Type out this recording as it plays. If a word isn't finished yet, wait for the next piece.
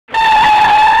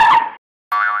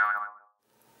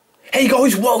Hey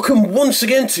guys, welcome once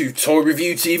again to Toy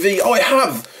Review TV. I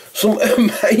have some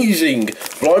amazing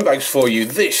blind bags for you.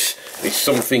 This is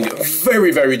something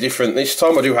very, very different. This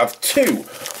time I do have two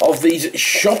of these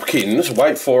Shopkins,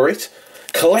 wait for it,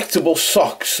 collectible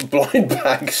socks blind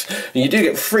bags. And you do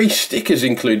get free stickers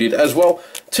included as well.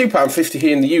 £2.50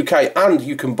 here in the UK, and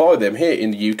you can buy them here in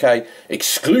the UK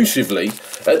exclusively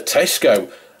at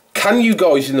Tesco. Can you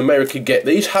guys in America get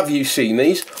these? Have you seen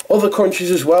these? Other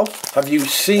countries as well? Have you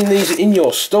seen these in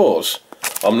your stores?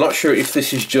 I'm not sure if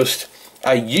this is just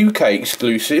a UK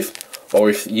exclusive or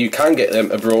if you can get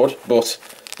them abroad, but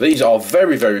these are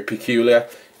very, very peculiar.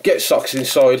 Get socks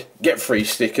inside, get free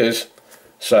stickers.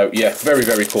 So yeah, very,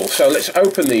 very cool. So let's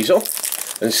open these up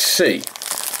and see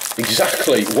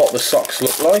exactly what the socks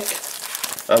look like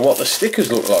and what the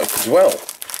stickers look like as well.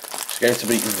 It's going to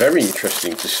be very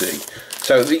interesting to see.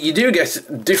 So you do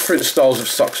get different styles of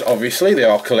socks, obviously. They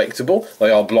are collectible, they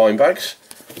are blind bags.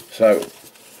 So,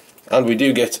 and we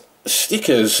do get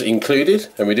stickers included,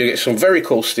 and we do get some very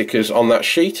cool stickers on that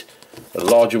sheet. A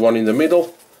larger one in the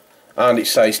middle, and it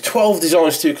says 12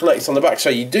 designs to collect on the back. So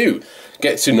you do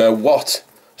get to know what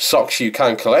socks you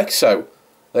can collect. So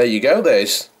there you go,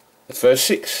 there's the first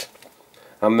 6.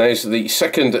 And there's the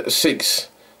second 6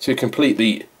 to complete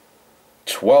the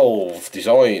 12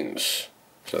 designs.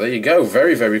 So there you go,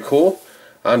 very, very cool.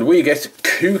 And we get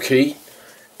Kooky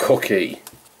Cookie.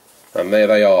 And there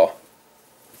they are.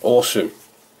 Awesome.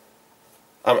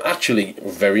 I'm actually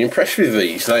very impressed with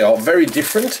these. They are very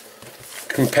different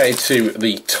compared to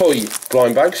the toy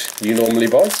blind bags you normally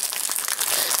buy.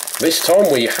 This time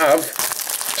we have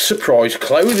surprise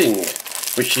clothing,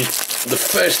 which is the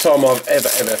first time I've ever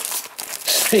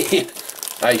seen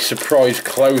a surprise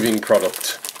clothing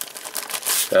product.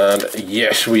 And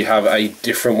yes, we have a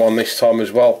different one this time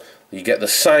as well. You get the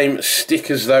same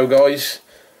stickers though, guys.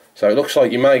 So it looks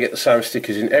like you may get the same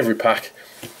stickers in every pack.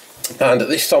 And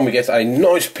this time we get a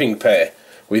nice pink pair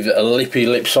with lippy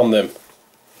lips on them.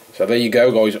 So there you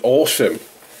go, guys. Awesome.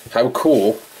 How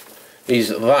cool is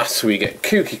that? We get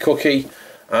Kooky Cookie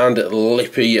and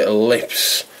lippy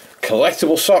lips.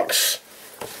 Collectible socks.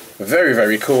 Very,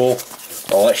 very cool.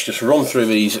 Well, let's just run through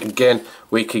these again.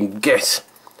 We can get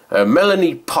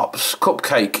Melanie Pops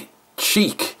Cupcake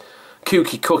Cheek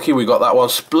Kooky Cookie, we got that one.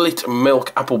 Split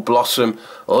Milk Apple Blossom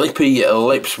Lippy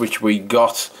Lips, which we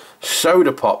got.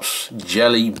 Soda Pops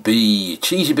Jelly Bee,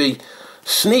 Cheesy Bee,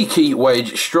 Sneaky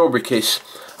Wedge Strawberry Kiss,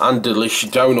 and Delish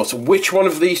Donut. Which one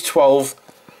of these 12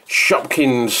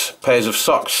 Shopkins pairs of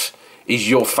socks is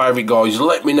your favourite, guys?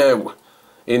 Let me know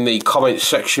in the comments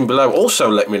section below. Also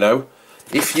let me know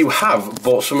if you have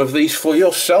bought some of these for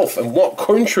yourself and what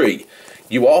country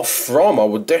you are from. I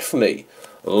would definitely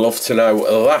love to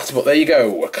know that. But there you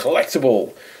go, a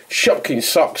collectible Shopkins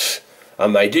socks,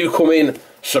 and they do come in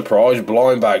surprise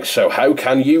blind bags. So how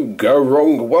can you go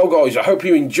wrong? Well, guys, I hope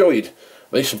you enjoyed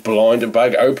this blind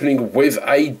bag opening with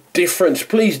a difference.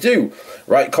 Please do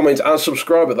rate, comment and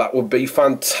subscribe. That would be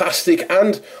fantastic,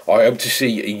 and I hope to see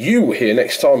you here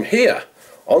next time here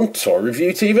on Toy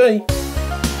Review TV.